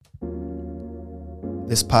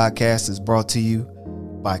This podcast is brought to you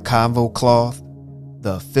by Convo Cloth,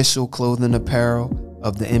 the official clothing apparel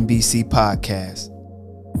of the NBC podcast.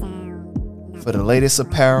 For the latest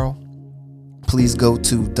apparel, please go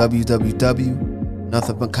to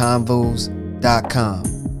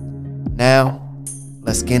www.nothingbutconvos.com. Now,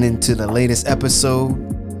 let's get into the latest episode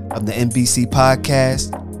of the NBC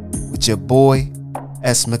podcast with your boy,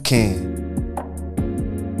 S. McCann.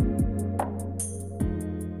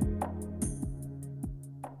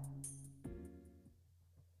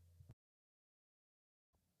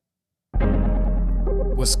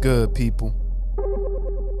 What's good, people?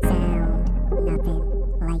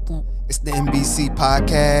 Nothing like it. It's the NBC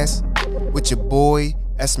podcast with your boy,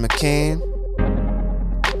 S. McCann.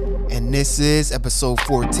 And this is episode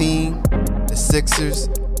 14, the Sixers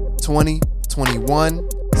 2021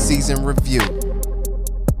 season review.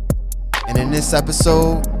 And in this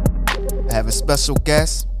episode, I have a special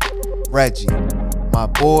guest, Reggie, my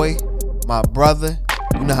boy, my brother.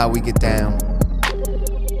 You know how we get down.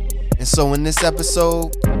 And so in this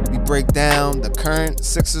episode, we break down the current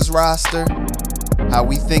Sixers roster, how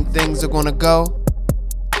we think things are going to go,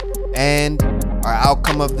 and our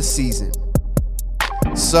outcome of the season.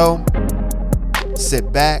 So,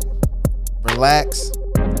 sit back, relax,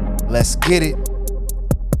 let's get it.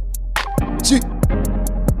 Gee.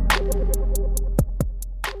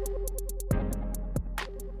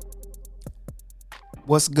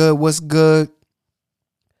 What's good? What's good?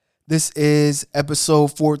 This is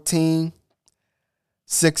episode 14,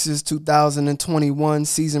 Sixers 2021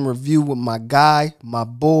 season review with my guy, my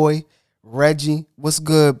boy, Reggie. What's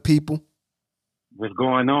good, people? What's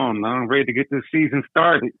going on? I'm ready to get this season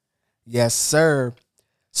started. Yes, sir.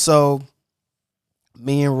 So,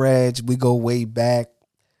 me and Reg, we go way back.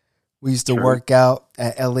 We used to work out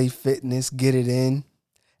at LA Fitness, get it in.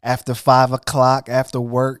 After 5 o'clock, after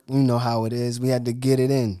work, you know how it is. We had to get it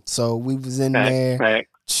in. So, we was in there.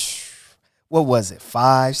 What was it?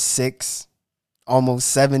 5, 6, almost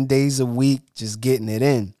 7 days a week, just getting it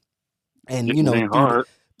in. And, you know,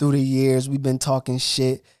 through the years, we've been talking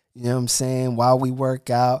shit, you know what I'm saying, while we work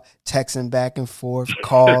out, texting back and forth,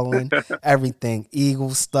 calling, everything.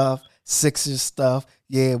 Eagles stuff, Sixers stuff.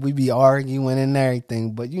 Yeah, we be arguing and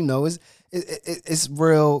everything. But, you know, it's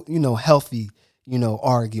real, you know, healthy, you know,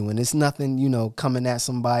 arguing. It's nothing, you know, coming at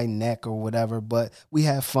somebody's neck or whatever. But we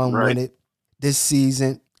have fun with it. This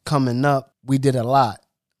season coming up, we did a lot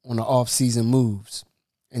on the off-season moves.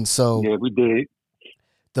 And so yeah, we did.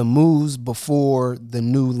 The moves before the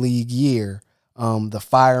new league year, the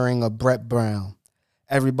firing of Brett Brown.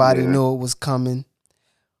 Everybody knew it was coming.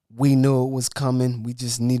 We knew it was coming. We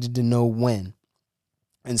just needed to know when.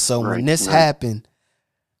 And so when this happened,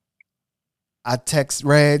 I text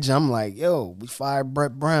Reg. I'm like, yo, we fired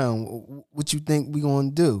Brett Brown. What you think we gonna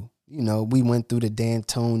do? You know, we went through the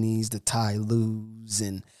D'Antonis, the Ty Lues,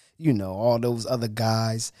 and you know, all those other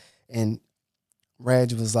guys. And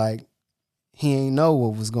Reg was like, he ain't know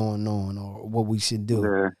what was going on or what we should do.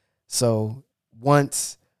 Yeah. So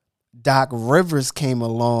once Doc Rivers came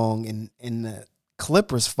along and the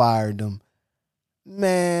Clippers fired him,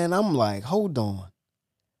 man, I'm like, hold on.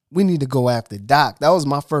 We need to go after Doc. That was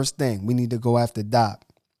my first thing. We need to go after Doc.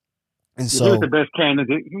 And so he was the best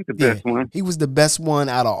candidate. He was the best one. He was the best one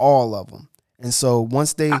out of all of them. And so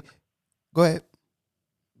once they go ahead.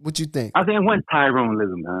 What you think? I think it went Tyronn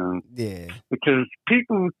Lue, man. Yeah. Because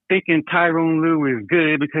people thinking Tyronn Lue is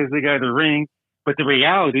good because they got a ring, but the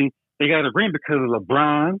reality, they got a ring because of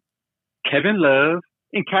LeBron, Kevin Love,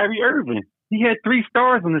 and Kyrie Irving. He had 3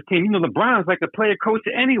 stars on his team. You know, LeBron's like a player coach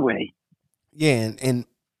anyway. Yeah, and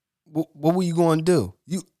what were you going to do?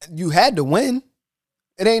 You had to win.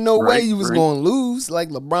 It ain't no way you was going to lose. Like,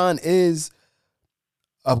 LeBron is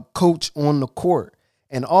a coach on the court.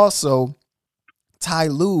 And also, Ty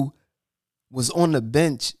Lue was on the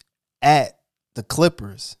bench at the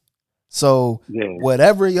Clippers. So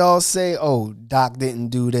whatever y'all say, oh, Doc didn't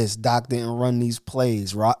do this, Doc didn't run these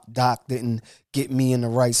plays, Doc didn't get me in the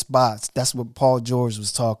right spots. That's what Paul George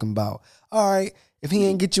was talking about. All right, if he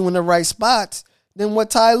ain't get you in the right spots, then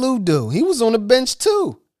what Ty Lue do? He was on the bench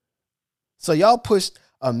too. So y'all pushed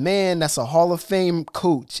a man that's a Hall of Fame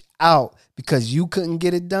coach out because you couldn't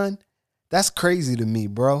get it done? That's crazy to me,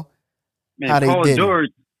 bro. Man,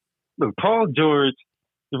 Paul George,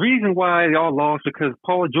 the reason why y'all lost because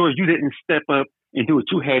Paul George, you didn't step up and do what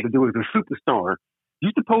you had to do as a superstar.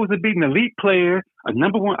 You're supposed to be an elite player, a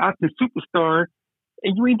number one option superstar,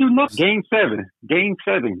 and you ain't do nothing. Game 7, you're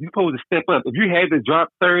supposed to step up. If you had to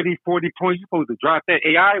drop 30, 40 points, you're supposed to drop that.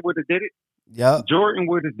 AI would have did it. Yep. Jordan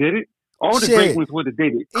would have did it. All the great ones would have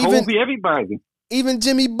did it. Kobe, everybody. Even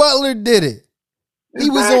Jimmy Butler did it. He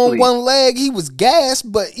was on Exactly. one leg. He was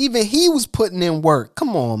gassed, but even he was putting in work.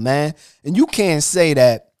 Come on, man. And you can't say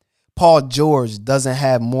that Paul George doesn't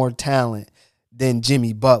have more talent than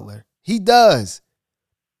Jimmy Butler. He does.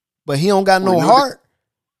 But he don't got no heart.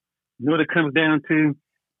 You know what it comes down to?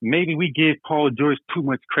 Maybe we give Paul George too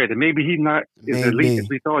much credit. Maybe he's not as elite as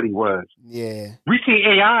we thought he was. Yeah. We see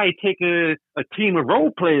AI take a team of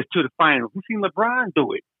role players to the finals. We've seen LeBron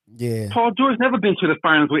do it. Yeah. Paul George never been to the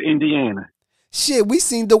finals with Indiana. Shit, we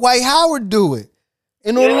seen Dwight Howard do it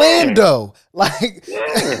in Orlando. Like,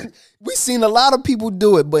 we seen a lot of people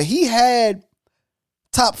do it, but he had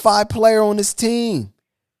top 5 player on his team.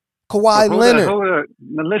 Kawhi Leonard. Hold up.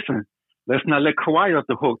 Now listen, let's not let Kawhi off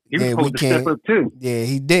the hook. He was supposed to step up too. Yeah,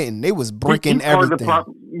 he didn't. They was breaking everything.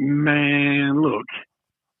 Man, look,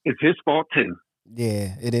 it's his fault too.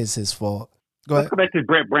 Yeah, it is his fault. Let's go back to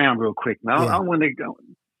Brett Brown real quick. Now, I want to go.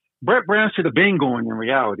 Brett Brown should have been going in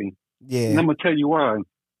reality. Yeah. And I'm going to tell you why.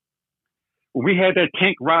 When we had that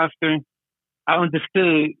tank roster, I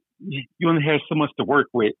understood you only had so much to work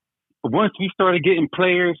with. But once we started getting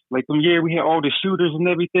players, like the year we had all the shooters and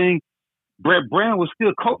everything, Brett Brown was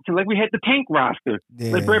still coaching like we had the tank roster.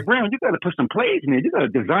 Yeah. Like, Brett Brown, you got to put some plays in there. You got to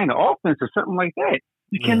design an offense or something like that.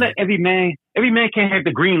 You can't let every man can't have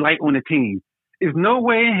the green light on the team. There's no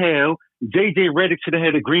way in hell J.J. Redick should have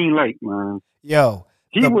had a green light, man. Yo.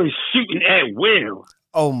 He was shooting at will.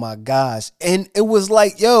 Oh, my gosh. And it was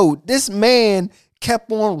like, yo, this man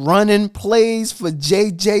kept on running plays for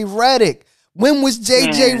J.J. Redick. When was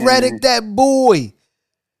J.J. Redick that boy?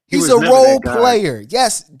 He's a role player.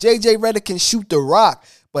 Yes, J.J. Redick can shoot the rock,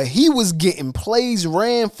 but he was getting plays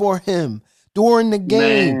ran for him during the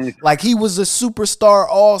game. Like he was a superstar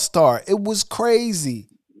all-star. It was crazy.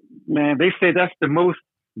 Man, they say that's the most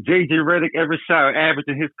J.J. Redick ever shot average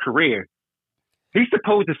in his career. He's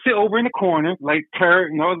supposed to sit over in the corner like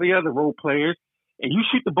Kurt and all the other role players, and you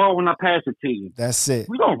shoot the ball when I pass it to you. That's it.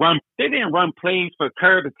 We don't run. They didn't run plays for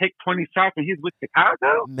Kurt to take 20 shots and he's with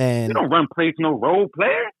Chicago. Man, they don't run plays for no role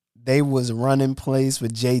player. They was running plays for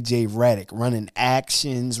J.J. Redick, running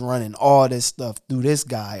actions, running all this stuff through this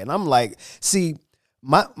guy. And I'm like, see,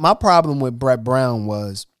 my problem with Brett Brown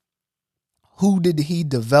was, who did he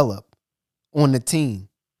develop on the team?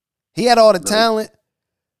 He had all the talent.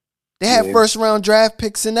 They had first-round draft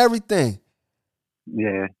picks and everything.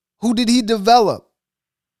 Yeah. Who did he develop?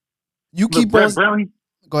 You keep Brett Brown,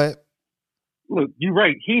 go ahead. Look, you're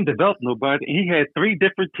right. He didn't develop nobody. He had 3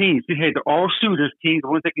 different teams. He had the all-shooters team, the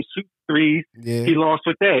ones that can shoot threes. Yeah. He lost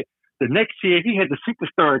with that. The next year, he had the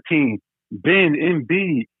superstar team, Ben,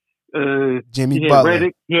 Embiid, Jimmy Butler.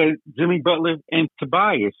 Redick, he had Jimmy Butler and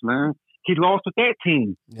Tobias, man. He lost with that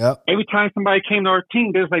team. Yep. Every time somebody came to our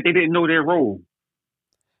team, it was like they didn't know their role.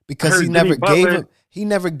 Because he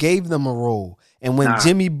never gave them a role. And when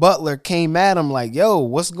Jimmy Butler came at him like, yo,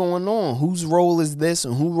 what's going on? Whose role is this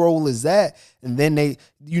and whose role is that? And then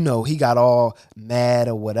he got all mad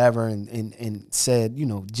or whatever and said,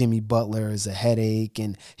 Jimmy Butler is a headache.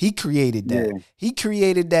 And he created that. Yeah. He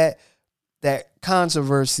created that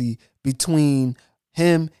controversy between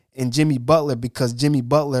him and Jimmy Butler because Jimmy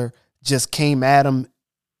Butler just came at him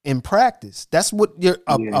in practice. That's what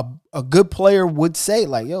a good player would say.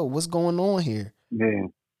 Like, yo, what's going on here? Yeah.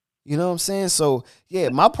 You know what I'm saying? So, yeah,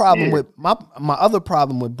 my problem with my other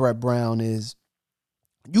problem with Brett Brown is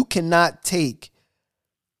you cannot take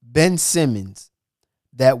Ben Simmons,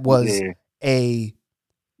 that was a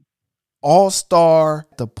all-star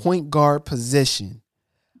at the point guard position,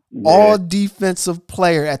 all defensive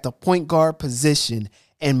player at the point guard position,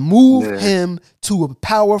 and move him to a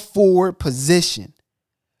power forward position.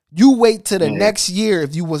 You wait till the next year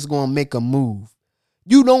if you was going to make a move.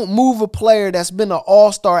 You don't move a player that's been an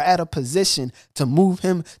all-star at a position to move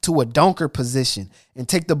him to a dunker position and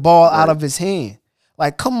take the ball out of his hand.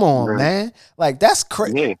 Like, come on, man. Like, that's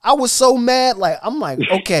crazy. Yeah. I was so mad. Like, I'm like,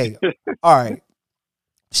 okay, all right.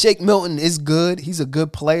 Shake Milton is good. He's a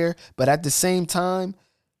good player. But at the same time,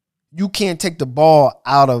 you can't take the ball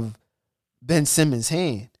out of Ben Simmons'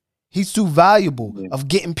 hand. He's too valuable of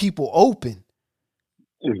getting people open.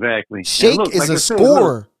 Exactly. Shake is a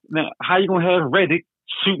scorer. Now, how you going to have Redick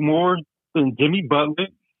shoot more than Jimmy Butler,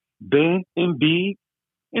 Ben, Embiid,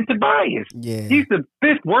 and Tobias? Yeah. He's the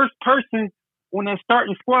 5th worst person on that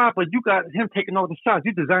starting squad, but you got him taking all the shots.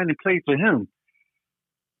 You designing plays for him.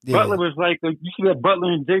 Yeah. Butler was like, you see that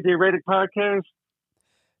Butler and J.J. Redick podcast?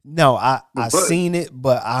 No, I seen it,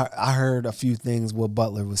 but I heard a few things what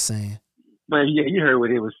Butler was saying. But yeah, you heard what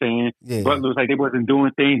they were saying. Yeah. Butler was like they wasn't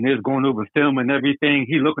doing things. They was going over film and everything.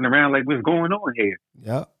 He looking around like what's going on here.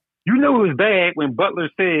 Yep. You know it was bad when Butler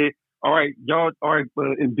said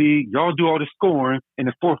Embiid, y'all do all the scoring in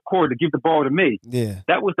the fourth quarter, give the ball to me. Yeah.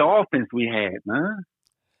 That was the offense we had, man.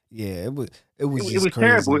 Yeah, it was It just was crazy,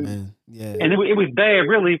 terrible. man. Yeah. And it was bad,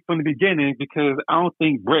 really, from the beginning because I don't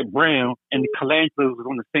think Brett Brown and the Colangelos was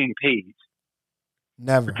on the same page.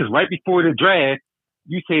 Never. Because right before the draft,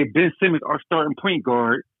 you said Ben Simmons, our starting point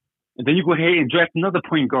guard, and then you go ahead and draft another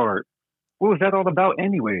point guard. What was that all about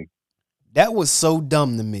anyway? That was so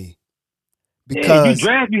dumb to me. Because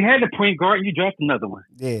you had the point guard, and you draft another one.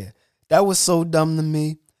 Yeah, that was so dumb to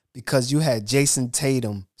me because you had Jason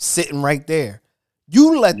Tatum sitting right there.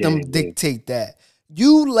 You let them dictate that.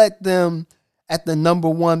 You let them at the number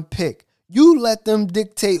 1 pick. You let them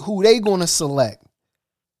dictate who they gonna select.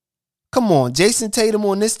 Come on, Jason Tatum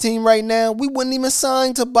on this team right now, we wouldn't even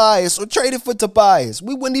sign Tobias or trade it for Tobias.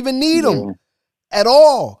 We wouldn't even need him at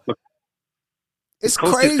all. It's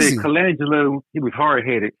crazy. Said Colangelo, he was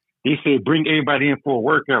hard-headed. They said bring everybody in for a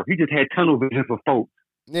workout. He just had tunnel vision for folks.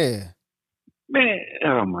 Yeah. Man,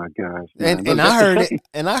 oh my gosh. And I heard it,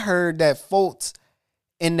 and I heard that Fultz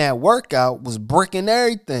in that workout was bricking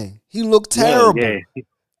everything. He looked terrible. Yeah.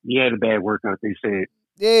 He had a bad workout, they said.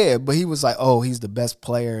 Yeah, but he was like, oh, he's the best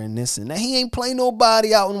player in this and that. He ain't play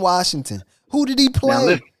nobody out in Washington. Who did he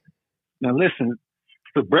play? Now listen.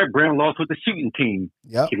 So Brett Brown lost with the shooting team.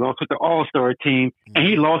 Yep. He lost with the All-Star team, and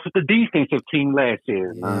he lost with the defensive team last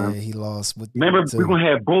year. Yeah, he lost with. Remember, we're gonna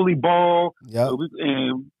have bully ball,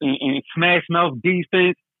 and smash mouth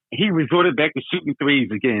defense. He resorted back to shooting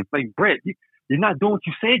threes again. Like Brett, you're not doing what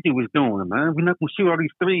you said you was doing, man. We're not gonna shoot all these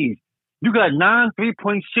threes. You got 9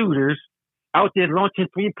 3-point shooters out there launching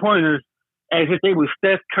 3-pointers as if they were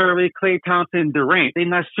Steph Curry, Klay Thompson, Durant. They're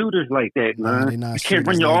not shooters like that, man. You can't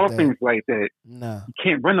run your offense like that. No. You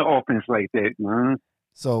can't run the offense like that, man.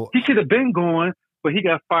 So he should have been going, but he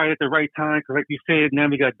got fired at the right time because, like you said, now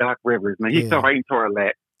we got Doc Rivers, man. He fell right into our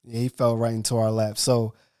lap. Yeah, he fell right into our lap.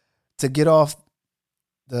 So to get off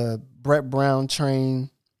the Brett Brown train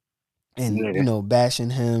and, bashing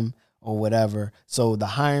him or whatever. So the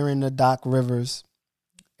hiring of Doc Rivers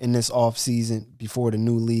in this offseason before the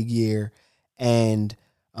new league year and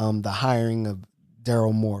the hiring of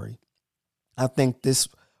Daryl Morey. I think this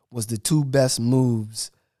was the 2 best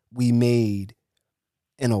moves we made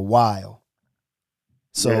in a while.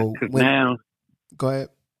 So now, go ahead.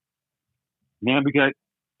 Now we got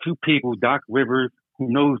 2 people, Doc Rivers,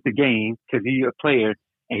 who knows the game because he's a player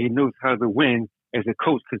and he knows how to win as a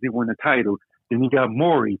coach because he won the title. Then you got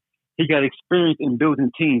Morey. He got experience in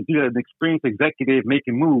building teams. He got an experienced executive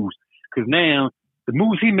making moves. Because now, the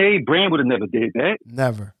moves he made, Brand would have never did that.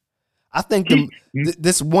 Never. I think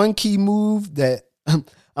this one key move that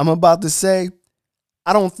I'm about to say,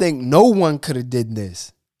 I don't think no one could have did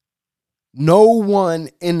this. No one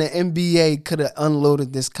in the NBA could have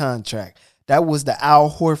unloaded this contract. That was the Al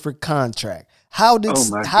Horford contract. How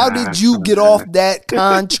did you get off that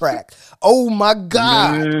contract? Oh my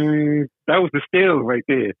God. Man, that was the steal right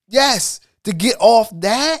there. Yes. To get off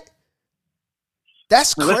that?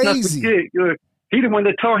 That's crazy. Let's not forget, he the one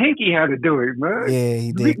that taught Hinkie how to do it, man. Yeah,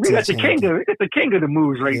 he did. We got the king of the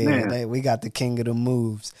moves now. We got the king of the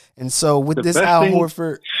moves. And so with this Al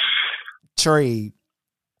Horford trade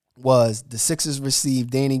was the Sixers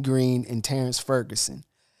received Danny Green and Terrence Ferguson.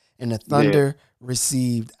 And the Thunder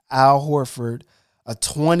received Al Horford, a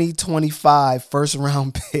 2025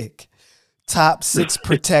 first-round pick, top 6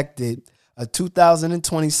 protected, a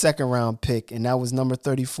 2020 second-round pick, and that was number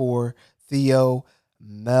 34, Theo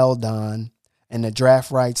Maledon, and the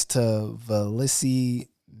draft rights to Velisi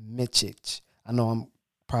Micic. I know I'm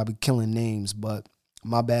probably killing names, but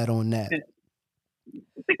my bad on that.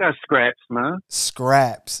 They got scraps, man.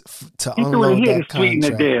 Scraps to unload that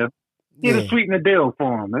contract. He had to sweeten the deal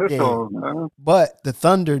for him. That's all, man. But the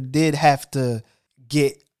Thunder did have to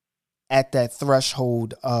get at that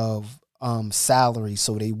threshold of salary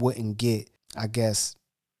so they wouldn't get, I guess,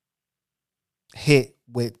 hit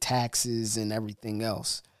with taxes and everything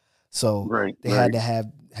else. So they had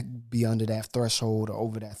to be under that threshold or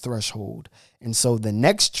over that threshold. And so the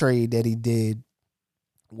next trade that he did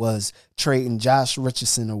was trading Josh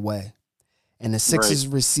Richardson away. And the Sixers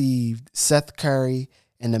received Seth Curry,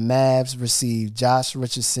 and the Mavs received Josh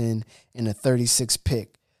Richardson and a 36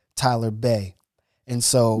 pick, Tyler Bay. And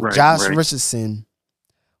so Josh Richardson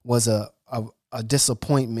was a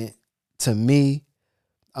disappointment to me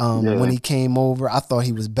when he came over. I thought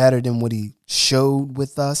he was better than what he showed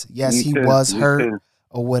with us. Yes, he was hurt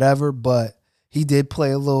or whatever, but he did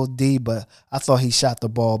play a little D, but I thought he shot the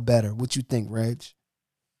ball better. What you think, Reg?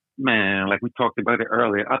 Man, like we talked about it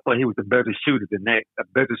earlier, I thought he was a better shooter than that, a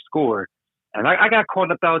better scorer. And I got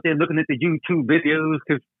caught up out there looking at the YouTube videos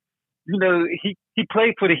because he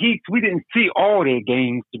played for the Heat. We didn't see all their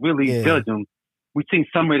games to really judge them. We seen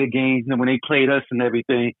some of the games, when they played us and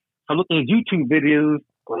everything. I looked at his YouTube videos.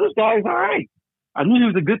 Well, this guy's all right. I knew he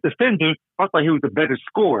was a good defender. I thought he was a better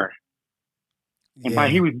scorer. And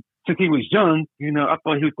since he was young, I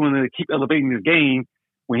thought he was going to keep elevating his game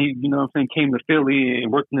when he, came to Philly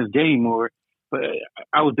and worked in his game more. But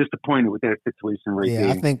I was disappointed with that situation there.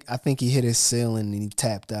 I think he hit his ceiling and he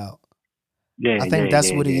tapped out. Yeah, I think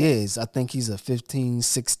that's what he is. I think he's a 15,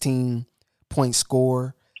 16 point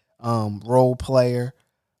scorer, role player.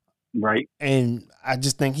 Right. And I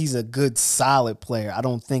just think he's a good, solid player. I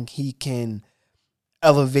don't think he can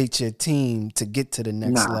elevate your team to get to the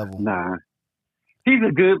next level. Nah. He's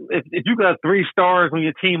a good, if you got 3 stars on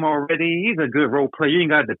your team already, he's a good role player. You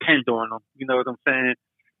ain't got to depend on him. You know what I'm saying?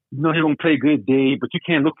 He don't play good day, but you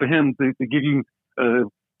can't look for him to give you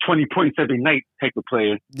 20 points every night type of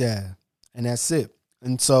player. Yeah, and that's it.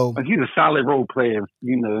 And so he's a solid role player,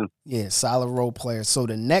 Yeah, solid role player. So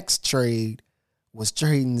the next trade was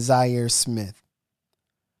trading Zaire Smith.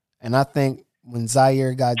 And I think when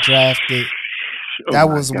Zaire got drafted, that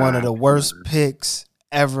was one of the worst picks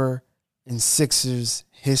ever in Sixers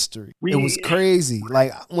history. It was crazy.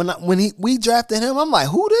 Like when we drafted him, I'm like,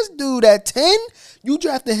 who this dude at 10? You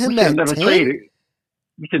drafted him at 10?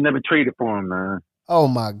 You should never trade it for him, man. Oh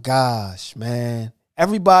my gosh, man.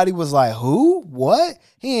 Everybody was like, who? What?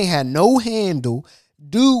 He ain't had no handle.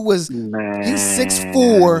 Dude was he's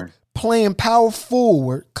 6'4", playing power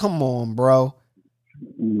forward. Come on, bro.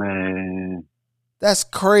 Man. That's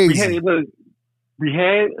crazy. We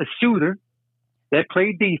had a shooter that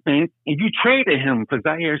played defense, and you traded him for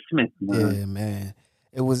Zaire Smith, man. Yeah, man.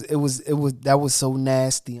 That was so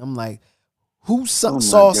nasty. I'm like, who saw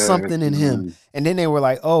something in him? And then they were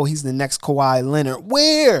like, oh, he's the next Kawhi Leonard.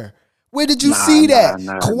 Where did you see that?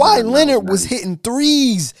 Kawhi Leonard was hitting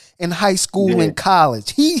threes in high school and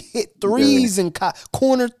college. He hit threes and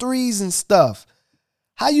corner threes and stuff.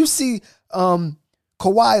 How you see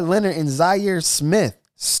Kawhi Leonard and Zaire Smith?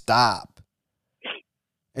 Stop.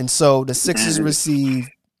 And so the Sixers received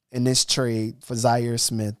in this trade for Zaire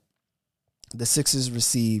Smith, the Sixers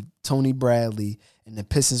received Tony Bradley, and the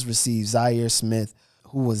Pistons received Zaire Smith,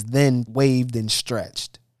 who was then waived and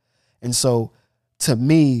stretched. And so to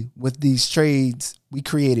me, with these trades, we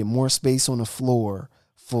created more space on the floor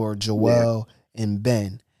for Joel and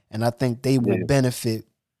Ben. And I think they will benefit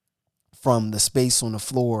from the space on the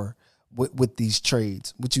floor with these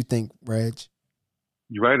trades. What you think, Reg?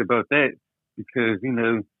 You're right about that. Because,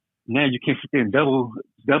 now you can't sit there and double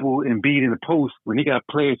Embiid in the post when he got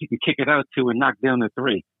players you can kick it out to and knock down the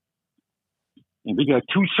 3. And we got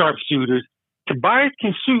 2 sharpshooters. Tobias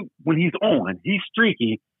can shoot when he's on. He's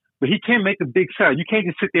streaky, but he can't make a big shot. You can't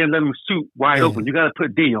just sit there and let him shoot wide open. You got to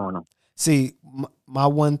put D on him. See, my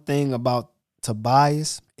one thing about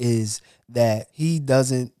Tobias is that he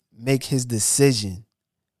doesn't make his decision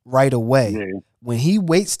right away. Yeah. When he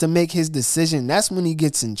waits to make his decision, that's when he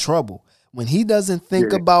gets in trouble. When he doesn't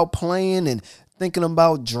think about playing and thinking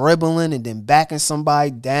about dribbling and then backing somebody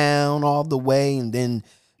down all the way and then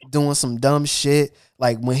doing some dumb shit.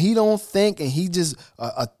 Like when he don't think and he just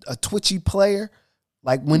a twitchy player,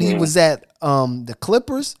 like when he was at the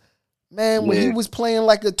Clippers, man, when he was playing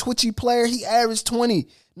like a twitchy player, he averaged 20.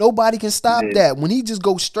 Nobody can stop that. When he just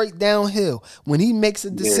goes straight downhill, when he makes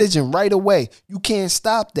a decision right away, you can't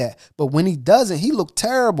stop that. But when he doesn't, he look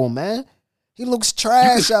terrible, man. He looks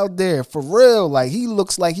trash out there, for real. Like, he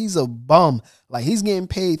looks like he's a bum. Like, he's getting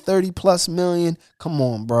paid $30+ million. Come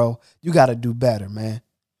on, bro. You got to do better, man.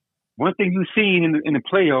 One thing you've seen in the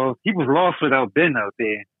playoffs, he was lost without Ben out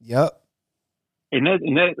there. Yep. In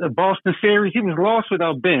that Boston series, he was lost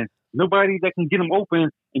without Ben. Nobody that can get him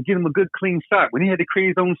open and get him a good, clean shot. When he had to create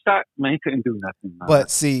his own shot, man, he couldn't do nothing. Man.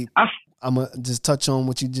 But, see, I'm going to just touch on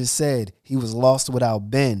what you just said. He was lost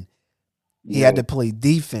without Ben. He had to play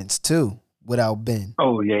defense, too. Without Ben.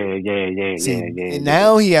 Oh, yeah. And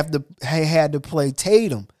now he had to play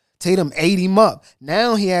Tatum. Tatum ate him up.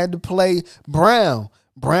 Now he had to play Brown.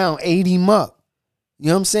 Brown ate him up. You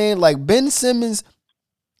know what I'm saying? Like Ben Simmons,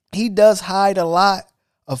 he does hide a lot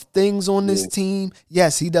of things on this team.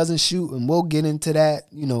 Yes, he doesn't shoot, and we'll get into that,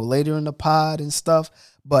 later in the pod and stuff.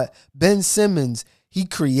 But Ben Simmons, he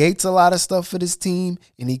creates a lot of stuff for this team,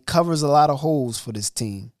 and he covers a lot of holes for this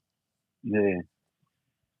team. Yeah.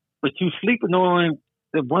 But you sleeping on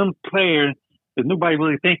the one player that nobody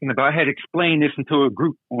really thinking about. I had explained this into a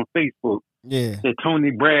group on Facebook. Yeah. That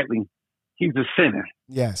Tony Bradley, he's a center.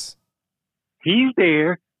 Yes. He's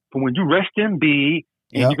there for when you rest Embiid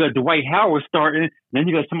and you got Dwight Howard starting, then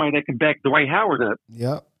you got somebody that can back Dwight Howard up.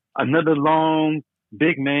 Yep. Another long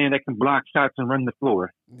big man that can block shots and run the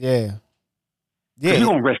floor. Yeah. Because Yeah. you're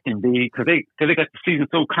going to rest Embiid because they got the season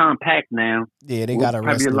so compact now. Yeah, they got to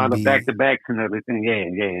rest probably a lot of Embiid. back-to-backs and everything.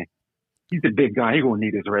 Yeah. He's a big guy. He's going to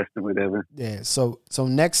need his rest and whatever. Yeah, so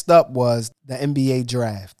next up was the NBA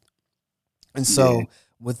draft. And so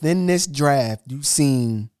within this draft, you've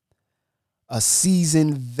seen a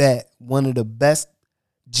seasoned vet, one of the best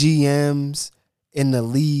GMs in the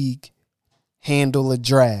league, handle a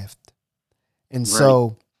draft. And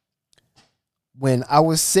so when I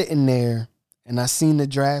was sitting there and I seen the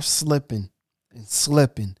draft slipping,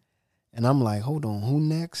 and I'm like, hold on, who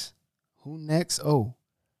next? Oh,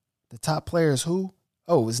 the top player is who?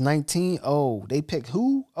 Oh, it's 19. Oh, they picked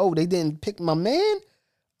who? Oh, they didn't pick my man?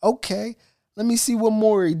 Okay, let me see what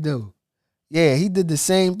Morey do. Yeah, he did the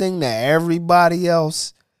same thing that everybody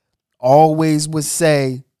else always would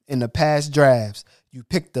say in the past drafts. You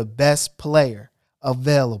pick the best player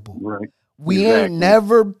available. Right. We ain't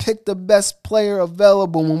never picked the best player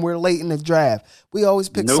available when we're late in the draft. We always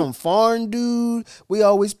pick some foreign dude. We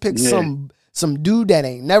always pick some dude that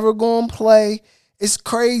ain't never going to play. It's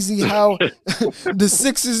crazy how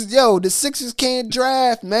the Sixers can't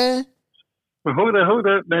draft, man. But hold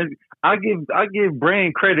up, man. I give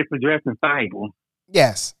Brand credit for drafting Thibault.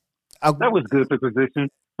 Yes. That was good for position.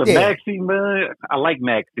 But Maxey, man, I like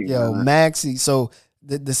Maxey. Maxey. So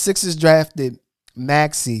the Sixers drafted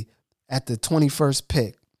Maxey at the 21st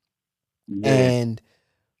pick. Yeah. And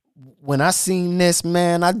when I seen this,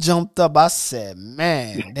 man, I jumped up. I said,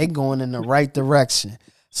 man, they going in the right direction.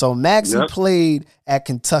 So Maxey played at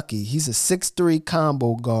Kentucky. He's a 6'3"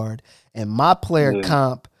 combo guard. And my player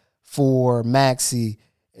comp for Maxey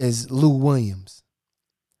is Lou Williams.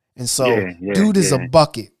 And so dude is a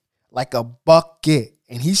bucket, like a bucket.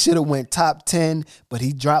 And he should have went top 10, but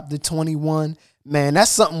he dropped to 21. Man,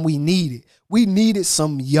 that's something we needed. We needed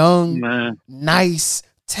some young, nice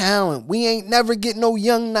talent. We ain't never get no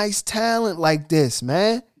young, nice talent like this,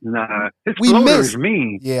 man. Nah, his floater is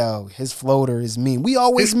mean. Yeah, his floater is mean. We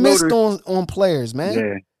always missed on players,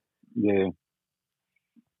 man. Yeah.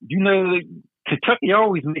 You know, Kentucky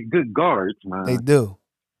always make good guards, man. They do.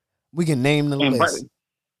 We can name the list.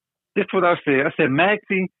 That's what I said. I said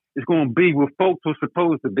Maxey is going to be what folks were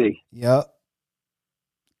supposed to be. Yep.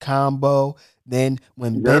 Combo. Then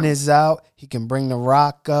when Ben is out, he can bring the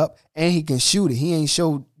rock up and he can shoot it. He ain't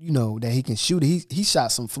showed, that he can shoot it. He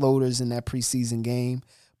shot some floaters in that preseason game.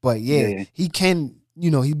 But he can,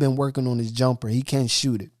 he's been working on his jumper. He can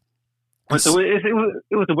shoot it. So it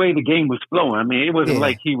was the way the game was flowing. I mean, it wasn't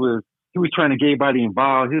like he was trying to get everybody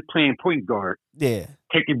involved. He was playing point guard. Yeah.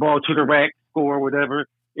 Take the ball to the rack, score, whatever.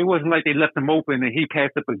 It wasn't like they left him open and he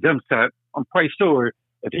passed up a jump shot. I'm quite sure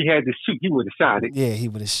if he had to shoot, he would have shot it. Yeah, he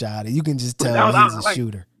would have shot it. You can just tell he's a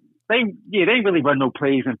shooter. They ain't really run no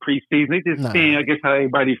plays in preseason. They just seeing, I guess, how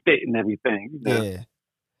everybody fit and everything. Yeah.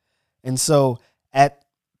 And so at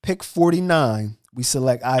pick 49, we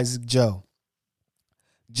select Isaac Joe.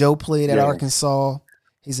 Joe played at Arkansas.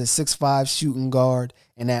 He's a 6'5" shooting guard.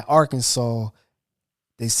 And at Arkansas,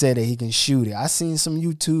 they said that he can shoot it. I seen some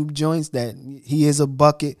YouTube joints that he is a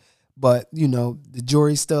bucket, but, the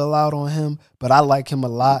jury's still out on him. But I like him a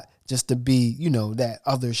lot just to be, that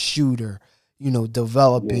other shooter,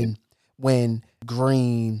 developing when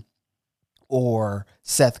Green or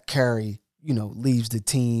Seth Curry, leaves the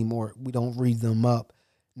team or we don't read them up.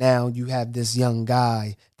 Now you have this young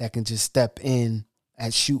guy that can just step in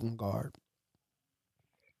at shooting guard.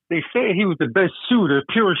 They said he was the best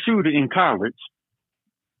pure shooter in college.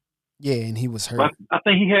 Yeah, and he was hurt. But I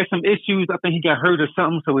think he had some issues. I think he got hurt or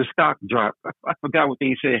something, so his stock dropped. I forgot what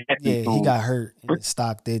they said happened. Yeah, he got hurt and his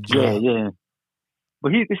stock did drop. Yeah.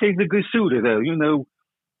 But they say he's a good shooter, though.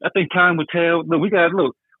 I think time will tell. We got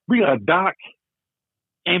Doc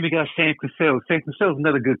and we got Sam Cassell. Sam Cassell's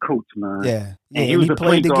another good coach, man. Yeah. And he was a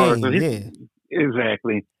played point guard. the game. So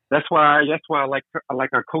exactly. That's why I like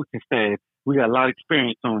our coaching staff. We got a lot of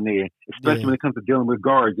experience on there, especially when it comes to dealing with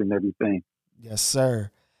guards and everything. Yes, sir.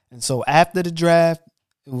 And so after the draft,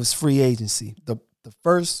 it was free agency. The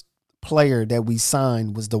first player that we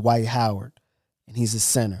signed was Dwight Howard, and he's a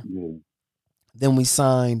center. Yeah. Then we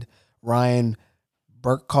signed Ryan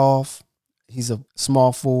Burkhoff. He's a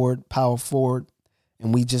small forward, power forward,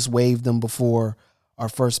 and we just waived him before our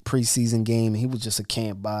first preseason game. He was just a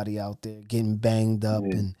camp body out there getting banged up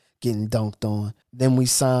and getting dunked on. Then we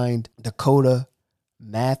signed Dakota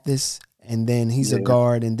Mathis, and then he's a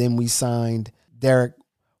guard, and then we signed Derek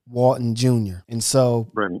Walton Jr. And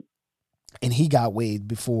so, and he got waived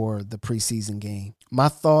before the preseason game. My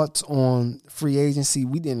thoughts on free agency,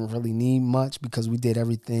 we didn't really need much because we did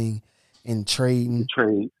everything in trading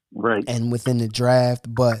and within the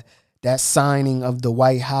draft. But that signing of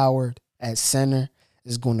Dwight Howard at center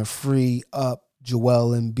is going to free up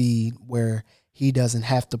Joel Embiid where he doesn't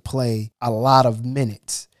have to play a lot of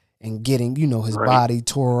minutes and getting, his body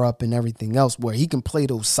tore up and everything else, where he can play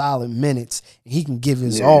those solid minutes and he can give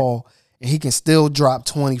his all and he can still drop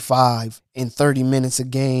 25 in 30 minutes a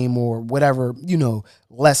game or whatever,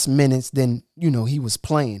 less minutes than, he was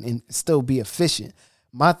playing and still be efficient.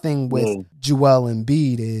 My thing with Joel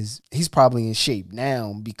Embiid is he's probably in shape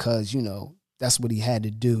now because, that's what he had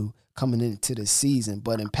to do coming into the season.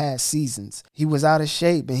 But in past seasons, he was out of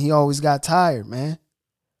shape and he always got tired, man.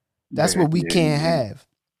 That's what we can't have.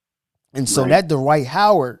 And so that Dwight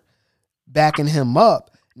Howard backing him up,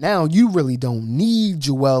 now you really don't need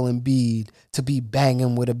Joel Embiid to be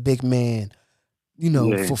banging with a big man,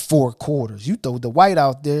 for 4 quarters. You throw Dwight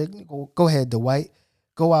out there. Go ahead, Dwight.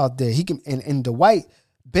 Go out there. He can, and Dwight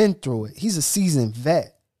been through it. He's a seasoned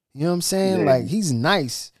vet. You know what I'm saying? Yeah. Like, he's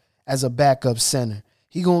nice as a backup center.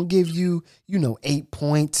 He gonna give you, 8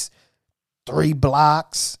 points, 3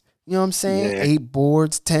 blocks. You know what I'm saying? Yeah. 8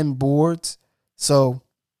 boards, 10 boards. So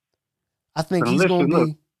I think he's gonna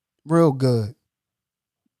be real good.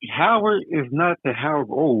 Howard is not the Howard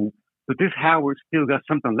old, but this Howard still got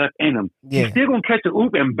something left in him. Yeah. He's still gonna catch a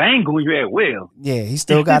oop and bang on you at will. Yeah, he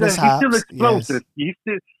still got his hops. He's still explosive. Yes.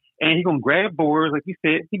 And he's gonna grab boards, like you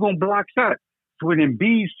said. He's gonna block shots. So when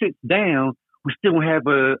Embiid sits down, we still gonna have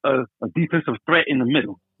a defensive threat in the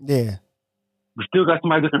middle. Yeah. We still got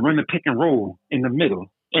somebody that can run the pick and roll in the middle.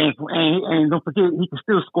 And don't forget, he can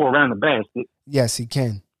still score around the basket. Yes, he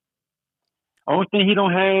can. Only thing he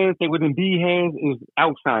don't have that what Embiid has is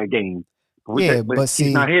outside game. But see,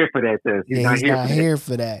 he's not here for that. He's not here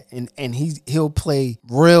for that. And he'll play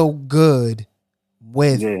real good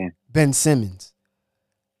with Ben Simmons.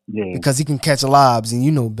 Yeah. Because he can catch lobs,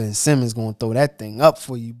 and Ben Simmons gonna throw that thing up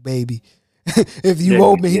for you, baby. If you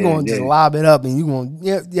open, he gonna just lob it up, and you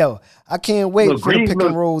gonna I can't wait for the pick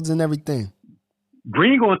and rolls and everything.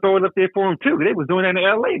 Green gonna throw it up there for him too. They was doing that in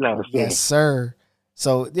LA last year. Yes, sir.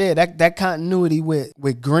 So that continuity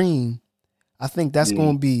with Green, I think that's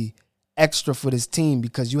gonna be extra for this team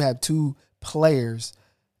because you have 2 players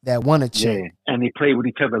that want to chip. Yeah, and they played with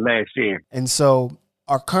each other last year. And so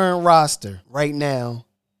our current roster right now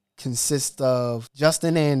consists of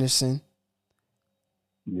Justin Anderson,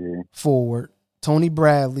 forward, Tony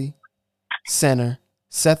Bradley, center,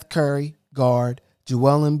 Seth Curry, guard,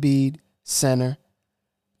 Joel Embiid, center,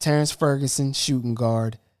 Terrence Ferguson, shooting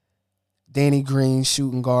guard, Danny Green,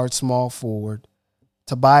 shooting guard, small forward,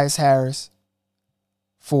 Tobias Harris,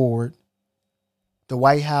 forward,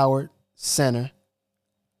 Dwight Howard, center,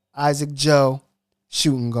 Isaac Joe,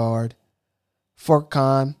 shooting guard,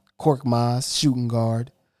 Furkan Korkmaz, shooting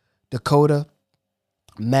guard, Dakota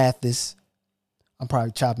Mathis, I'm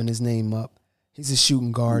probably chopping his name up. He's a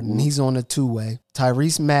shooting guard, and he's on a 2-way.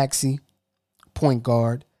 Tyrese Maxey, point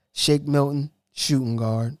guard. Shake Milton, shooting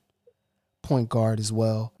guard, point guard as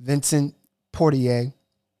well. Vincent Portier,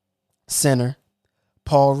 center.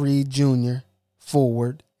 Paul Reed Jr.,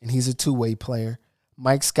 forward, and he's a 2-way player.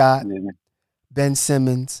 Mike Scott, Ben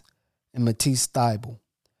Simmons, and Matisse Thybulle.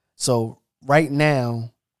 So right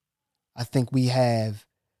now, I think we have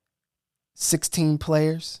 16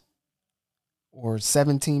 players or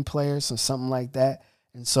 17 players or something like that.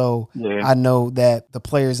 And so I know that the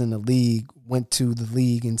players in the league went to the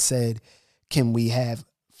league and said, can we have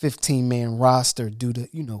 15-man roster due to,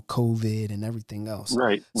 COVID and everything else.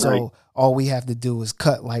 Right. So all we have to do is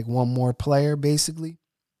cut like one more player basically.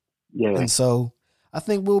 Yeah. And so I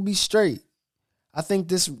think we'll be straight. I think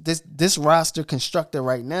this roster constructed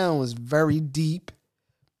right now is very deep,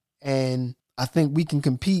 and I think we can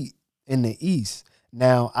compete in the East.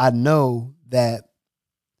 Now, I know that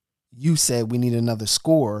you said we need another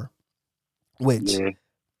scorer, which,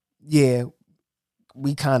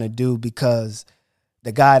 we kind of do because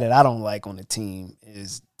the guy that I don't like on the team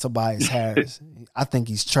is Tobias Harris. I think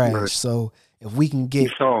he's trash. Right. So if we can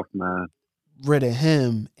get rid of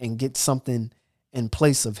him and get something in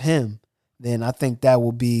place of him, then I think that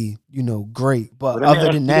will be, great. But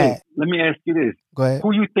other than that, let me ask you this. Go ahead.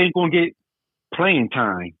 Who you think gonna get playing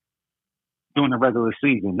time during the regular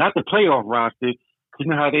season? Not the playoff roster, because you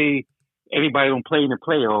know how everybody don't play in the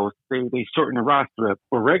playoffs. They shorten the roster up.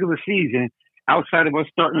 For regular season, outside of us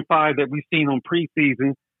starting 5 that we've seen on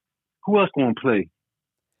preseason, who else gonna play?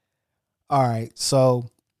 All right, so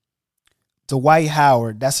Dwight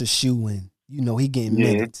Howard, that's a shoe-in. He getting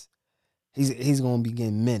minutes. He's gonna be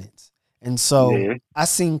getting minutes. And so I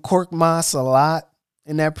seen Korkmaz a lot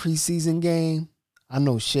in that preseason game. I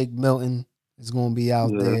know Shake Milton is going to be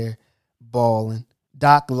out there balling.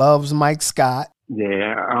 Doc loves Mike Scott.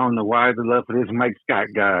 Yeah, I don't know why the love for this Mike Scott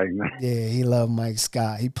guy. Man. Yeah, he loved Mike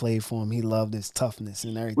Scott. He played for him. He loved his toughness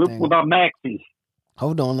and What everything. about Maxie?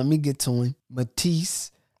 Hold on, let me get to him.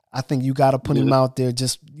 Matisse, I think you got to put him out there,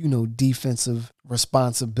 just, defensive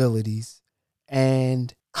responsibilities.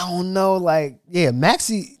 And I don't know,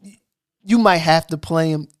 Maxie, you might have to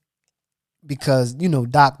play him because,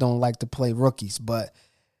 Doc don't like to play rookies. But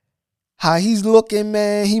how he's looking,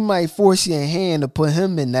 man, he might force your hand to put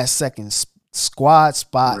him in that second squad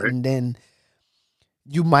spot. Right. And then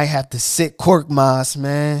you might have to sit Korkmaz,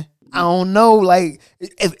 man. I don't know. Like,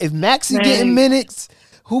 if Maxie getting minutes,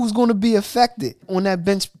 who's going to be affected on that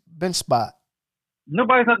bench spot?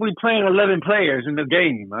 Nobody's not going to be playing 11 players in the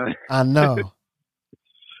game. Man. I know.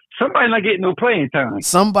 Somebody not getting no playing time.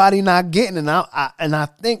 Somebody not getting it. And I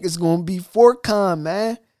think it's going to be Furkan,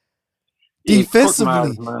 man.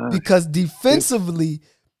 Defensively. Because defensively,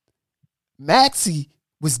 Maxie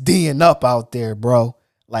was D'ing up out there, bro.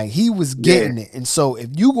 Like, he was getting it. And so if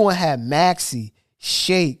you going to have Maxie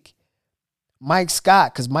shake Mike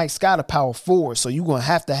Scott, because Mike Scott a power forward, so you're going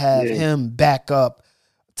to have him back up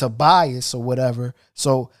Tobias or whatever.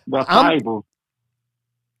 So Thibault.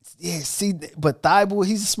 Yeah, see, but Thibault,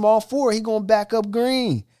 he's a small forward. He's going to back up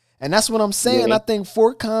Green. And that's what I'm saying. Yeah. I think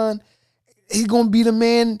Furkan, he's going to be the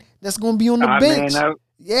man that's going to be on the bench.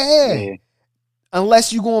 Yeah.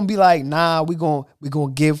 Unless you're going to be like, nah, we're going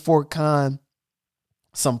to give Furkan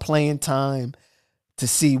some playing time to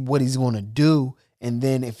see what he's going to do. And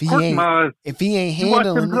then if he ain't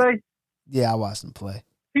handling it, yeah, I watched him play.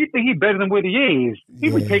 He think he better than what he is.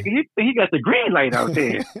 He got the green light out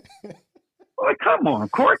there. Boy, come on,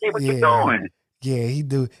 Corky, what you doing? Yeah, he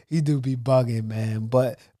do be bugging, man.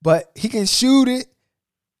 But he can shoot it.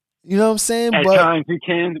 You know what I'm saying? At times he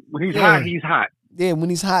can. When he's hot, he's hot. Yeah,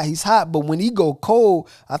 when he's hot, he's hot. But when he go cold,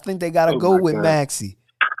 I think they gotta go with Maxie.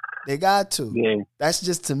 They got to. Yeah. That's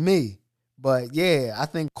just to me. But yeah, I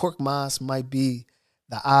think Korkmaz might be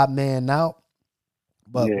the odd man out.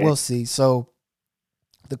 But we'll see. So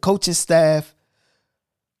the coaching staff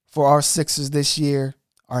for our Sixers this year,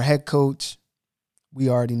 our head coach, we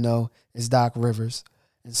already know, is Doc Rivers.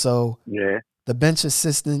 And so the bench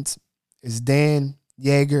assistants is Dan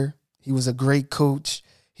Yeager. He was a great coach.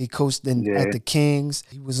 He coached at the Kings.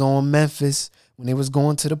 He was on Memphis when they was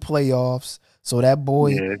going to the playoffs. So that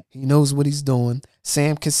boy, he knows what he's doing.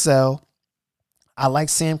 Sam Cassell. I like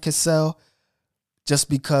Sam Cassell just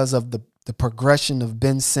because of the progression of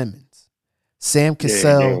Ben Simmons. Sam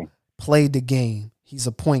Cassell played the game. He's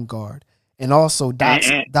a point guard. And also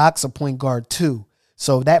Doc's a point guard too.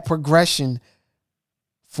 So that progression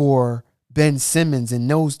for Ben Simmons and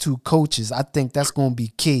those two coaches, I think that's going to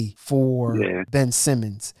be key for Ben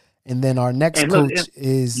Simmons. And then our next coach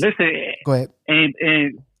is... Listen, go ahead. And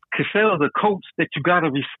Cassell is a coach that you got to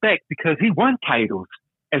respect because he won titles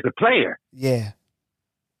as a player. Yeah,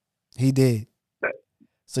 he did.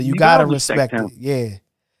 So you got to respect it. Yeah,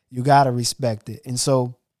 you got to respect it. And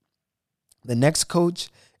so the next coach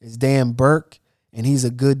is Dan Burke, and he's a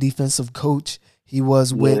good defensive coach. He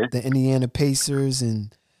was with the Indiana Pacers,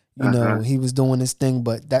 and you know he was doing his thing.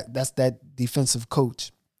 But that's that defensive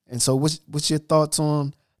coach. And so, what's your thoughts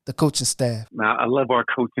on the coaching staff? Now, I love our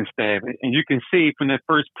coaching staff, and you can see from that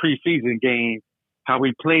first preseason game how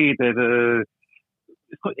we played that.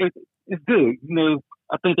 It's good. You know,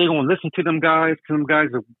 I think they're gonna listen to them guys. Cause them guys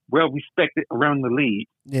are well respected around the league.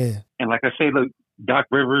 Yeah. And like I say, look, Doc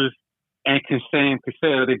Rivers and Sam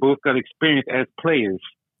Cassell, they both got experience as players.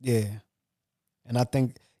 Yeah. And I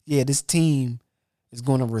think, this team is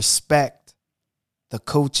going to respect the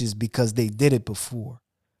coaches because they did it before.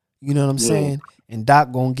 You know what I'm saying? And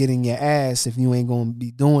Doc going to get in your ass if you ain't going to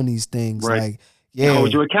be doing these things. Right. Like,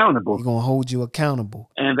 hold you accountable. He's going to hold you accountable.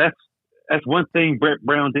 And that's one thing Brett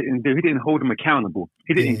Brown didn't do. He didn't hold them accountable.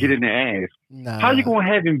 He didn't get in their ass. Nah. How you going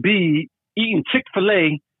to have him be eating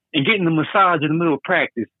Chick-fil-A and getting a massage in the middle of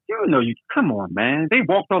practice? Come on, man. They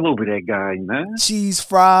walked all over that guy, man. Cheese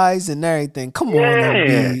fries and everything. Come on,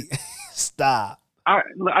 MB. Stop. I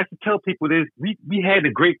should tell people this. We had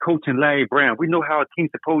a great coach in Larry Brown. We know how a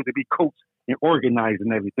team's supposed to be coached and organized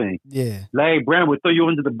and everything. Yeah. Larry Brown would throw you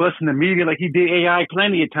under the bus in the media like he did AI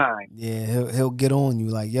plenty of times. Yeah, he'll get on you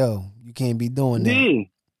like, yo, you can't be doing that. Yeah.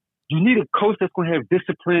 You need a coach that's going to have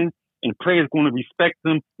discipline and players going to respect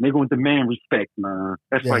them. And they're going to demand respect, man.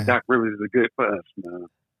 That's why Doc Rivers is good for us, man.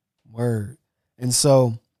 Word. And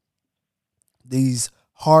so these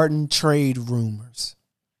Harden trade rumors,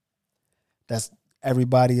 that's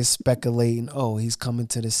everybody is speculating, oh, he's coming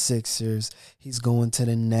to the Sixers, he's going to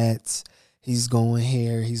the Nets, he's going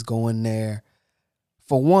here, he's going there.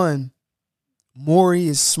 For one, Morey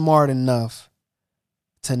is smart enough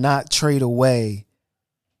to not trade away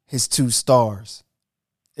his 2 stars.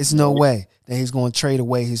 It's no way that he's going to trade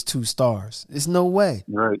away his 2 stars. It's no way.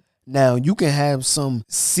 Right. Now, you can have some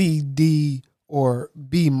C, D, or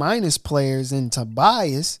B minus players in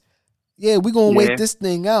Tobias. Yeah, we're going to wait this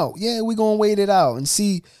thing out. Yeah, we're going to wait it out and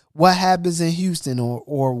see what happens in Houston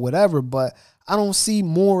or whatever. But I don't see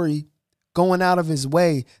Morey going out of his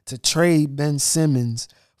way to trade Ben Simmons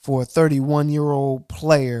for a 31-year-old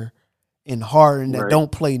player in Harden that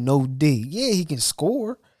don't play no D. Yeah, he can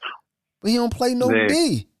score, but he don't play no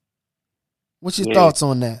D. What's your thoughts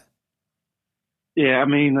on that? Yeah, I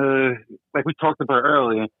mean, like we talked about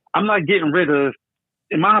earlier, I'm not getting rid of,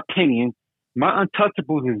 in my opinion, my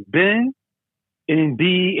untouchables is Ben,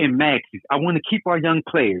 Embiid, and Maxey. I want to keep our young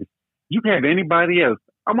players. You can have anybody else.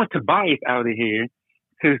 I want Tobias out of here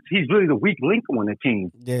because he's really the weak link on the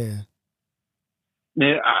team. Yeah.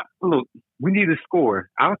 Man, look, we need a score.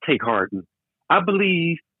 I'll take Harden. I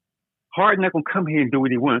believe Harden not going to come here and do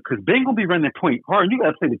what he wants because Ben going to be running point. Harden, you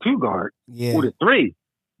got to play the 2 guard or the 3.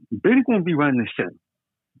 Ben's going to be running the show.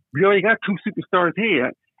 We already got 2 superstars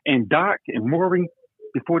here. And Doc and Morey,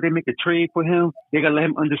 before they make a trade for him, they got to let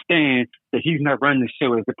him understand that he's not running the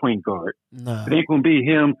show as the point guard. Nah. It ain't going to be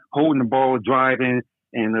him holding the ball, driving,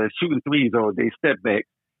 and shooting threes all day, step back.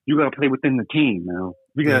 You got to play within the team now.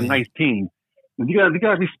 We got a nice team. And you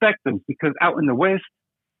got to respect them because out in the West,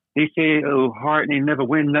 they say, oh, Harden ain't never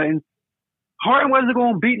win nothing. Harden wasn't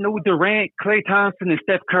going to beat no Durant, Klay Thompson, and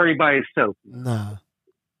Steph Curry by himself. Nah.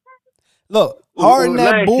 Look, Harden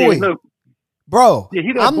that boy. Look, bro, yeah,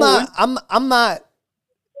 I'm not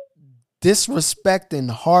disrespecting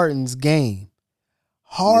Harden's game.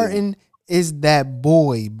 Harden is that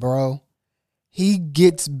boy, bro. He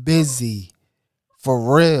gets busy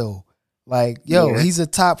for real. Like, he's a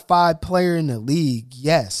top 5 player in the league,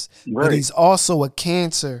 yes. Right. But he's also a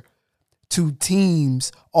cancer to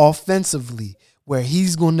teams offensively where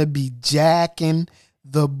he's going to be jacking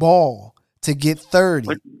the ball to get 30.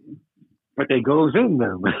 But they goes in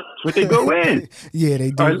though. But they go in. Yeah,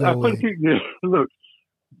 they do go in. Look,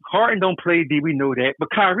 Harden don't play D, we know that. But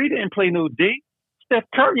Kyrie didn't play no D. Steph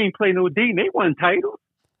Curry ain't play no D, and they won titles.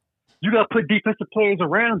 You got to put defensive players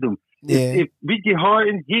around them. Yeah. If we get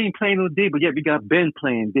Harden, he ain't playing no D, but yet we got Ben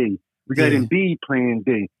playing D. We got Embiid playing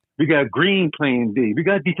D. We got Green playing D. We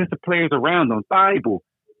got defensive players around them. Thibault.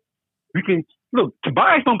 We can look.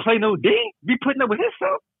 Tobias don't play no D. We putting up with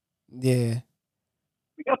himself. Yeah.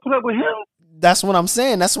 We got to put up with him. That's what I'm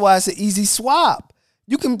saying. That's why it's an easy swap.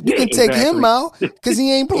 You can take him out because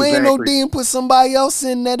he ain't playing no D and put somebody else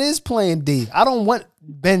in that is playing D. I don't want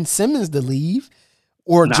Ben Simmons to leave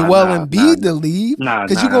or Joel Embiid to leave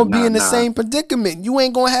because you're going to be in the same predicament. You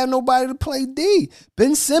ain't going to have nobody to play D.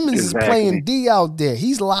 Ben Simmons is playing D out there.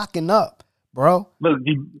 He's locking up, bro. Look,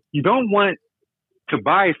 you don't want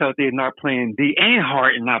Tobias out there not playing D and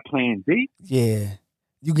Harden not playing D. Yeah.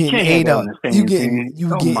 You getting ate up. You getting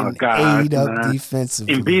ate up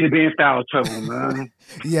defensively. Embiid to be in foul trouble, man.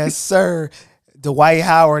 Yes, sir. Dwight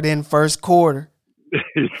Howard in first quarter.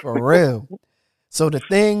 For real. So the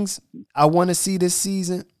things I want to see this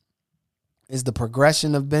season is the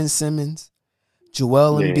progression of Ben Simmons,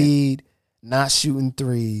 Joel Embiid not shooting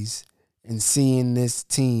threes, and seeing this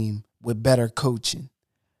team with better coaching.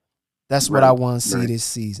 That's what I want to see this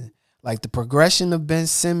season. Like the progression of Ben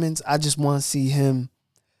Simmons, I just want to see him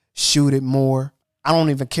shoot it more. I don't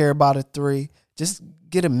even care about a 3. Just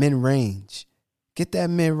get a mid-range. Get that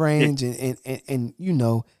mid-range and you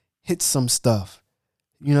know, hit some stuff.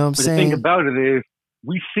 You know what I'm saying? The thing about it is,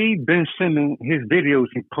 we see Ben Simmons, his videos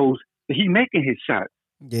he posts, that he making his shots.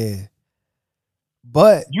 Yeah.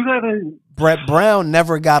 But you gotta. Brett Brown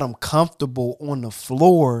never got him comfortable on the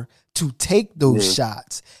floor to take those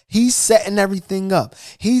shots. He's setting everything up.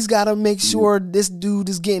 He's got to make sure this dude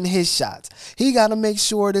is getting his shots. He got to make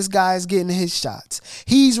sure this guy is getting his shots.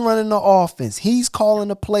 He's running the offense. He's calling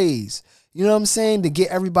the plays. You know what I'm saying? To get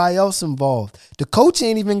everybody else involved. The coach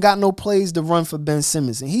ain't even got no plays to run for Ben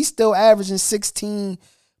Simmons. And he's still averaging 16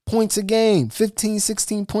 points a game, 15,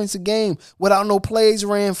 16 points a game without no plays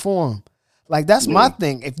ran for him. Like, that's my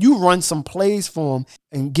thing. If you run some plays for him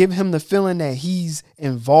and give him the feeling that he's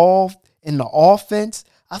involved in the offense,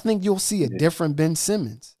 I think you'll see a different Ben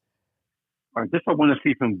Simmons. All right, this I want to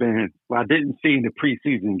see from Ben. Well, I didn't see in the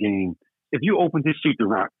preseason game. If you open to shoot the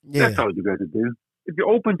rock, that's all you got to do. If you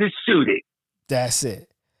open, just shoot it. That's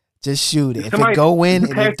it. Just shoot it. If it go in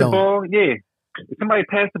and it don't. Ball, if somebody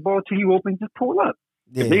pass the ball to you open, just pull up.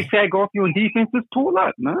 If they sag off you on defense, just pull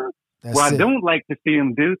up, man. I don't like to see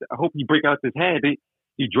him do, I hope you break out this habit.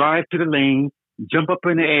 You drive to the lane, jump up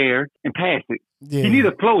in the air, and pass it. Yeah. He need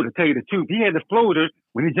a floater, to tell you the truth. He had the floater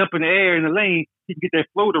when he jump in the air in the lane, he can get that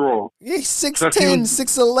floater off. He's So if 6'10", he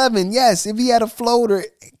 6'11". Yes, if he had a floater,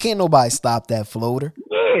 can't nobody stop that floater.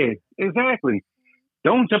 Yeah, exactly.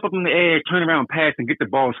 Don't jump up in the air, turn around, pass, and get the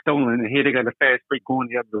ball stolen, and here they got a fast break going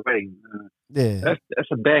the other way. Yeah,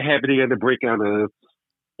 That's a bad habit they got to break out of.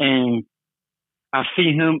 And I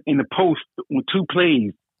see him in the post on 2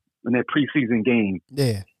 plays in that preseason game.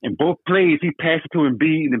 yeah. And both plays, he passed it to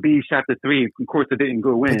Embiid, and Embiid shot the 3. Of course, it didn't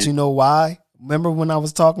go in. But you know why? Remember when I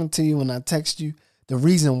was talking to you and I texted you? The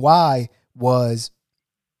reason why was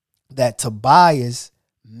that Tobias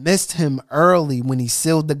missed him early when he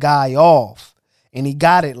sealed the guy off, and he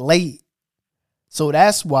got it late. So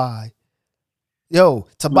that's why. Yo,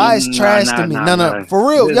 Tobias trash to me. No, for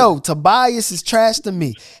real. Yeah. Yo, Tobias is trash to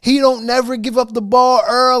me. He don't never give up the ball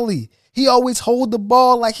early. He always hold the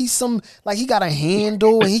ball like he got a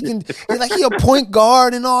handle and he can like he a point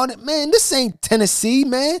guard and all that. Man, this ain't Tennessee,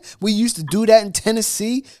 man. We used to do that in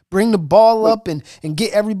Tennessee. Bring the ball up and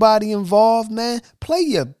get everybody involved, man. Play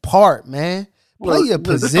your part, man. Play your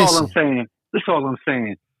position. That's all I'm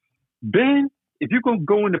saying. Ben, if you're going to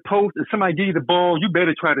go in the post and somebody give you the ball, you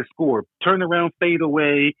better try to score. Turn around, fade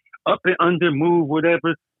away, up and under, move,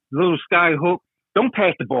 whatever. Little sky hook. Don't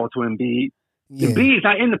pass the ball to Embiid. Yeah. Embiid's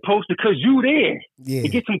not in the post because you there Yeah. to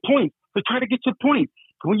get some points. So try to get your points.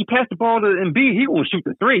 When you pass the ball to Embiid, he going to shoot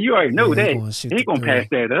the 3. You already know Yeah, he that. gonna shoot He ain't the going to 3. pass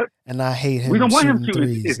that up. And I hate him. We don't want him shooting shooting.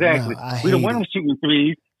 threes. Exactly. No, I We don't hate want him shooting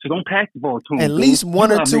 3s, so don't pass the ball to him. At least dude. one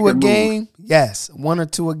You or gotta two make a a move. game. Yes, 1 or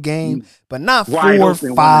 2 a game, but not Wide 4, open, 1 or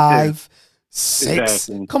 2. 5, 6.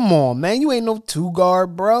 Exactly. Come on, man. You ain't no 2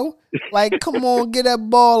 guard, bro. Like, come on, get that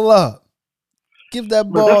ball up. Give that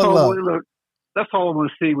But that's ball all. up. Look, that's all I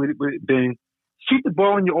want to see with Ben. Shoot the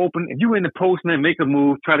ball when you're open. If you in the post, man, make a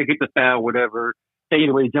move. Try to get the foul, whatever. Fade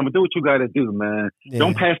away, jump. Do what you got to do, man. Yeah.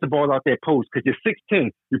 Don't pass the ball out that post because you're 6'10".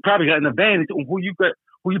 You probably got an advantage on who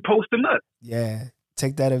you posting up. Yeah,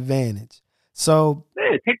 take that advantage. So,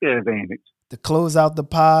 Yeah, take that advantage. to close out the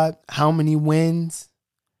pod, how many wins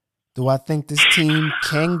do I think this team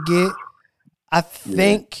can get? I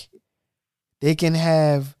think they can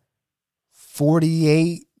have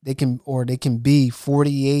 48. They can be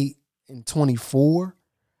 48 and 24.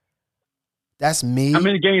 That's me. How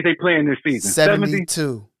many games they playing this season?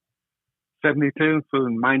 72. 72, so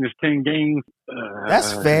minus 10 games.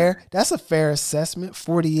 That's fair. That's a fair assessment.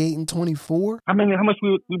 48 and 24. How much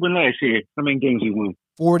we won last year? How many games we won?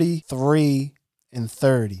 43 and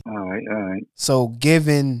 30. All right. So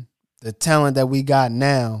given the talent that we got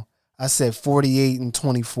now, I said 48 and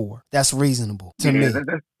 24. That's reasonable to me.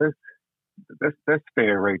 That's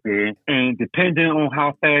fair right there. And depending on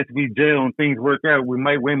how fast we gel and things work out, we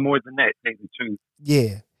might win more than that, take the truth.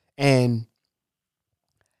 Yeah. And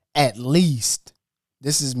at least,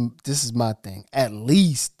 this is my thing. At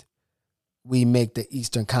least we make the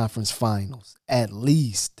Eastern Conference Finals. At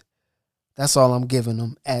least. That's all I'm giving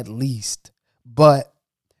them. At least. But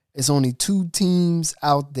it's only 2 teams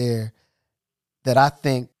out there that I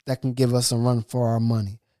think that can give us a run for our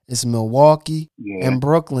money. It's Milwaukee and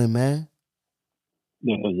Brooklyn, man.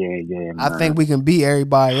 Yeah. I think we can beat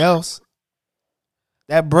everybody else.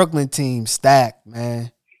 That Brooklyn team stacked,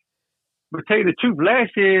 man. But tell you the truth, last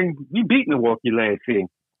year we beat Milwaukee last year.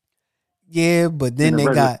 Yeah, but then In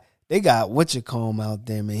the they got Whatchacom out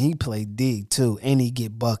there, man. He played D too, and he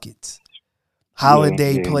get buckets.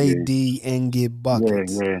 Holiday played D and get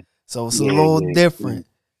buckets. Yeah. So it's a little different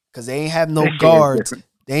because they ain't have no guards.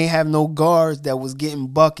 They ain't have no guards that was getting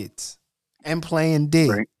buckets and playing D.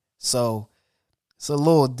 Right. So it's a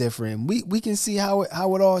little different. We can see how it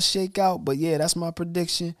all shake out. But yeah, that's my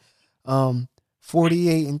prediction.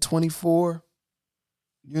 48 and 24.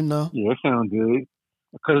 You know. Yeah, that sounds good.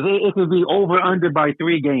 Because it could be over under by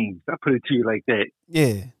 3 games. I put it to you like that.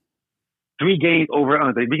 Yeah. 3 games over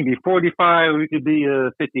under. We can be 45. We could be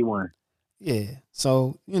 51. Yeah.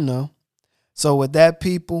 So, you know. So with that,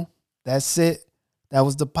 people, that's it. That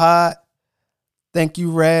was the pod. Thank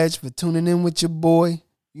you, Reg, for tuning in with your boy.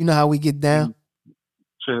 You know how we get down.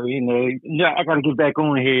 So, I got to get back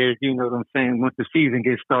on here. You know what I'm saying? Once the season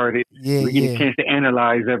gets started, we get a chance to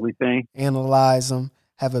analyze everything. Analyze them.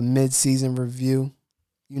 Have a mid-season review.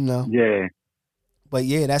 You know. Yeah. But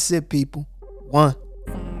yeah, that's it, people. 1.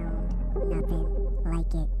 Nothing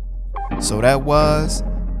like it. So that was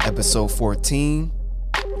episode 14,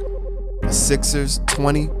 the Sixers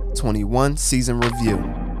 2021 season review.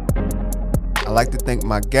 I'd like to thank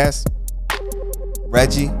my guest,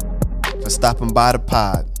 Reggie, for stopping by the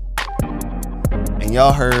pod. And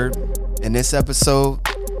y'all heard in this episode,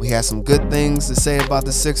 we had some good things to say about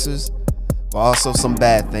the Sixers, but also some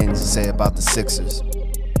bad things to say about the Sixers.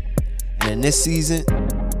 And in this season,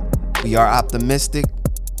 we are optimistic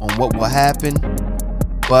on what will happen,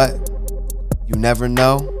 but you never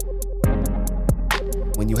know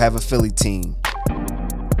when you have a Philly team.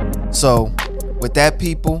 So, with that,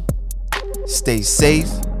 people, stay safe,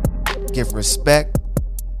 give respect,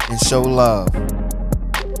 and show love.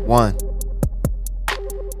 1.